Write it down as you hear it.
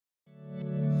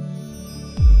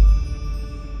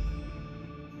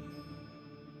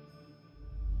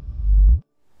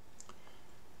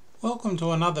Welcome to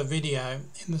another video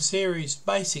in the series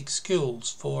Basic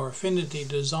Skills for Affinity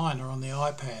Designer on the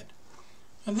iPad.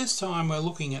 And this time we're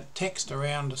looking at text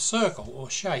around a circle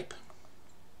or shape.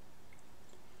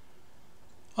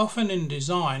 Often in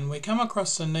design we come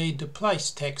across the need to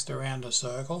place text around a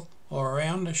circle or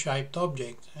around a shaped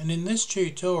object, and in this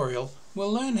tutorial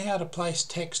we'll learn how to place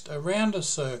text around a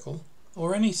circle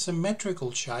or any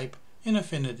symmetrical shape in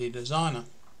Affinity Designer.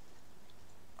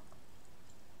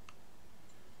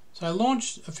 So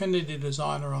launch Affinity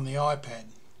Designer on the iPad.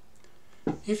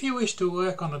 If you wish to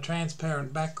work on a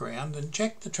transparent background, then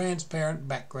check the transparent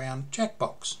background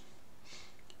checkbox.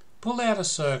 Pull out a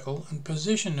circle and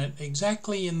position it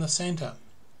exactly in the centre.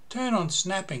 Turn on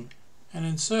snapping and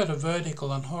insert a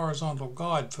vertical and horizontal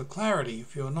guide for clarity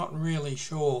if you're not really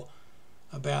sure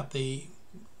about the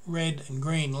red and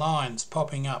green lines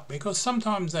popping up, because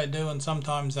sometimes they do and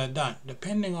sometimes they don't,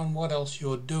 depending on what else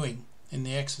you're doing in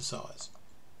the exercise.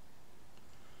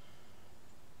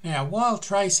 Now, while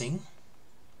tracing,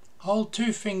 hold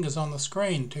two fingers on the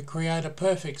screen to create a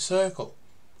perfect circle.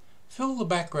 Fill the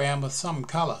background with some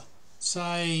colour,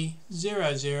 say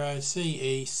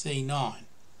 00CEC9.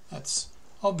 That's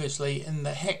obviously in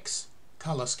the hex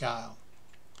colour scale.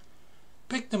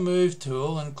 Pick the Move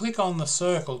tool and click on the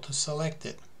circle to select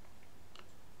it.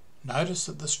 Notice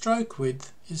that the stroke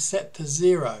width is set to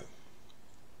 0.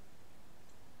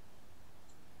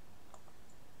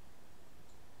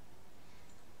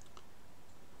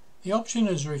 The option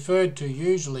is referred to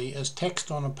usually as text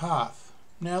on a path.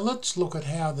 Now let's look at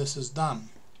how this is done.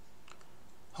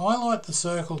 Highlight the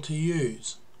circle to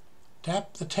use.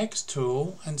 Tap the text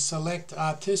tool and select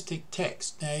artistic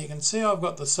text. Now you can see I've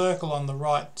got the circle on the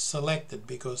right selected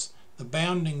because the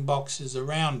bounding box is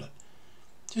around it.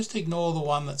 Just ignore the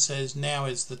one that says now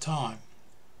is the time.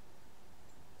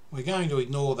 We're going to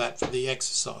ignore that for the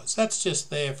exercise. That's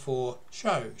just there for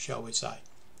show, shall we say.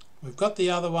 We've got the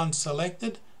other one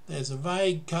selected. There's a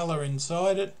vague colour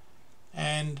inside it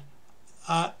and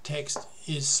art text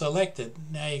is selected.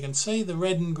 Now you can see the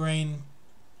red and green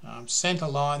centre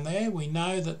line there. We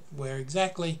know that we're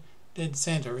exactly dead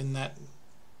centre in that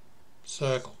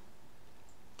circle.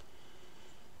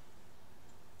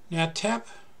 Now tap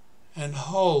and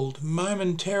hold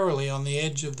momentarily on the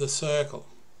edge of the circle.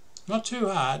 Not too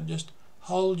hard, just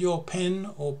hold your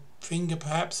pen or finger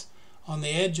perhaps on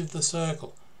the edge of the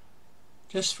circle.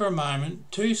 Just for a moment,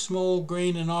 two small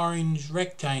green and orange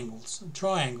rectangles,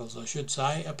 triangles I should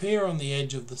say, appear on the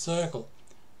edge of the circle,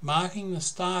 marking the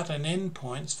start and end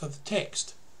points for the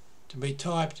text to be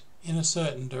typed in a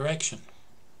certain direction.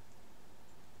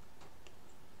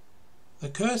 The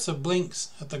cursor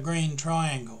blinks at the green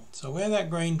triangle, so where that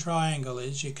green triangle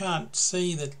is, you can't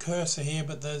see the cursor here,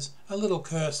 but there's a little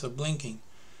cursor blinking.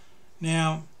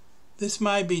 Now, this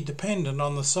may be dependent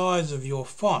on the size of your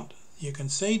font. You can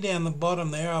see down the bottom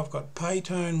there I've got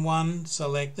Paytone 1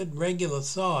 selected, regular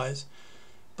size,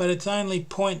 but it's only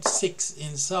 0.6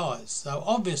 in size. So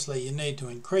obviously you need to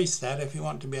increase that if you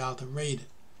want to be able to read it.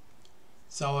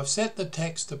 So I've set the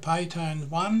text to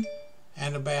Paytone 1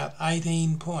 and about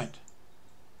 18 point.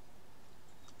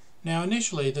 Now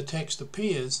initially the text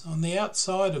appears on the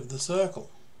outside of the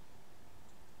circle,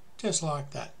 just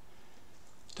like that.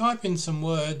 Type in some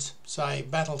words, say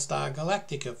Battlestar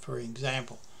Galactica for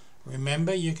example.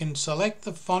 Remember, you can select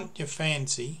the font you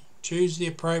fancy, choose the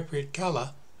appropriate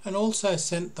colour, and also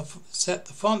set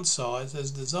the font size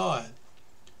as desired.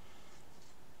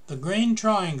 The green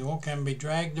triangle can be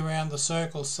dragged around the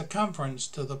circle's circumference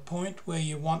to the point where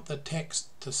you want the text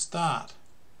to start.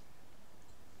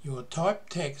 Your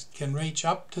typed text can reach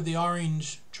up to the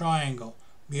orange triangle,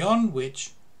 beyond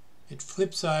which it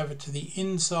flips over to the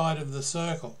inside of the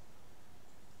circle.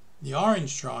 The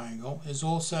orange triangle is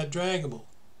also draggable.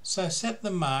 So set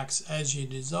the marks as you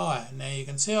desire. Now you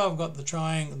can see I've got the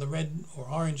triangle, the red or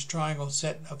orange triangle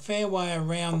set a fair way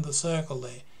around the circle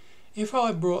there. If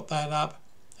I brought that up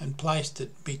and placed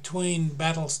it between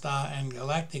Battlestar and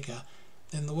Galactica,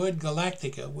 then the word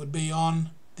Galactica would be on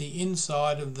the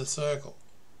inside of the circle.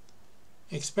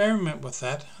 Experiment with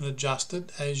that and adjust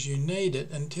it as you need it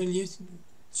until you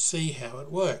see how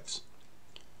it works.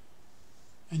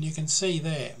 And you can see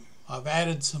there I've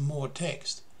added some more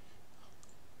text.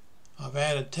 I've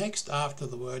added text after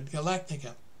the word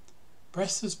Galactica.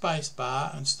 Press the space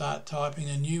bar and start typing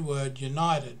a new word,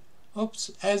 United. Oops,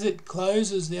 as it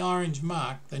closes the orange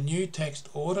mark, the new text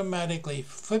automatically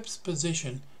flips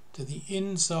position to the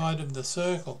inside of the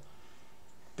circle,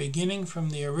 beginning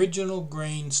from the original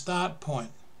green start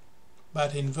point,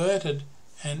 but inverted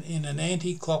and in an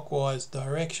anti-clockwise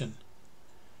direction.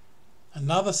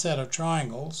 Another set of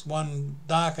triangles, one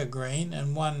darker green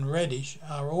and one reddish,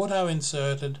 are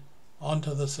auto-inserted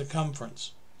onto the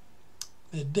circumference.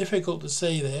 They're difficult to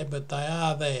see there, but they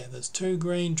are there. There's two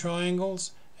green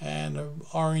triangles and an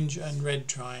orange and red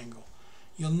triangle.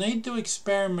 You'll need to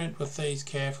experiment with these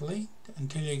carefully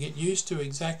until you get used to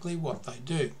exactly what they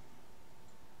do.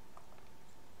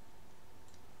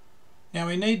 Now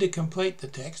we need to complete the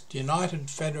text United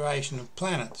Federation of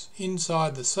Planets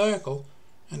inside the circle,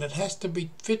 and it has to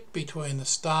be fit between the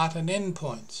start and end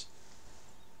points.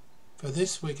 For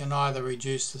this we can either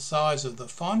reduce the size of the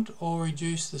font or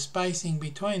reduce the spacing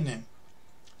between them.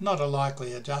 Not a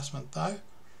likely adjustment though.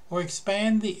 Or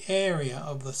expand the area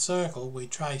of the circle we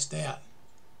traced out.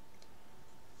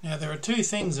 Now there are two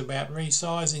things about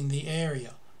resizing the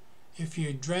area. If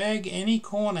you drag any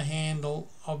corner handle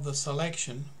of the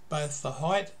selection, both the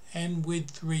height and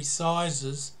width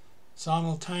resizes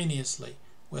simultaneously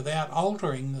without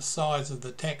altering the size of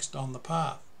the text on the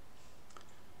path.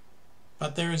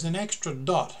 But there is an extra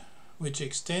dot which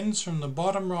extends from the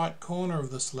bottom right corner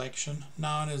of the selection,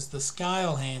 known as the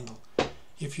scale handle.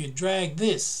 If you drag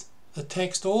this, the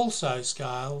text also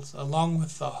scales along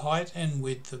with the height and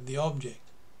width of the object.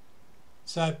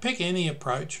 So pick any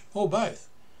approach or both.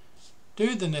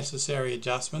 Do the necessary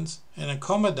adjustments and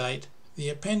accommodate the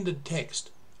appended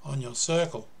text on your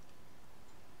circle.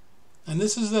 And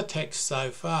this is the text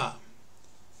so far.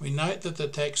 We note that the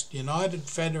text United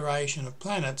Federation of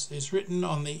Planets is written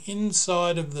on the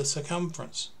inside of the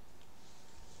circumference.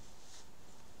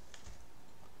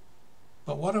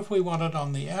 But what if we want it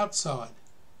on the outside?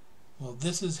 Well,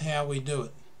 this is how we do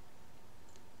it.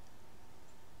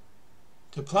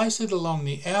 To place it along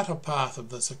the outer path of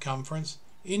the circumference,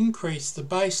 increase the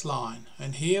baseline,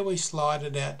 and here we slide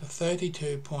it out to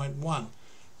 32.1.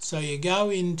 So you go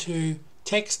into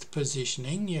text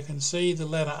positioning. You can see the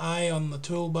letter A on the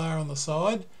toolbar on the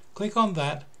side. Click on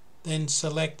that, then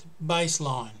select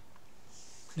baseline.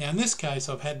 Now in this case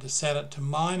I've had to set it to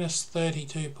minus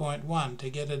 32.1 to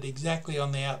get it exactly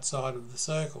on the outside of the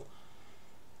circle.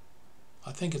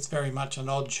 I think it's very much an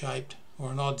odd shaped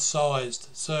or an odd sized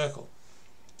circle.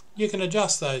 You can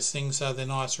adjust those things so they're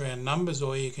nice round numbers,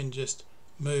 or you can just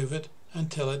move it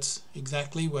until it's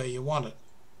exactly where you want it.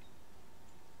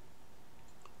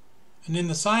 And in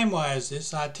the same way as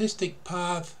this, artistic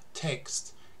path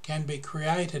text can be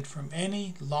created from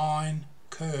any line,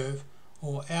 curve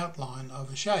or outline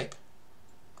of a shape.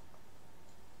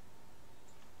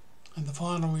 And the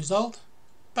final result?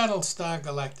 Battlestar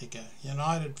Galactica,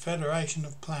 United Federation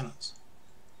of Planets.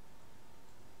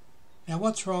 Now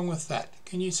what's wrong with that?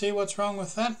 Can you see what's wrong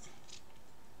with that?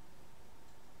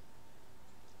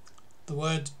 The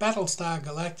words Battlestar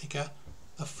Galactica,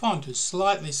 the font is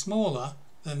slightly smaller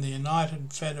than the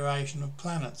United Federation of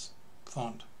Planets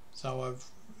font. So I've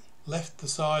left the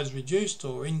size reduced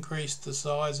or increased the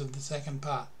size of the second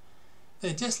part.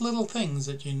 They're just little things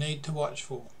that you need to watch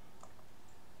for.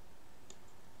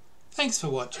 Thanks for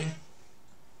watching.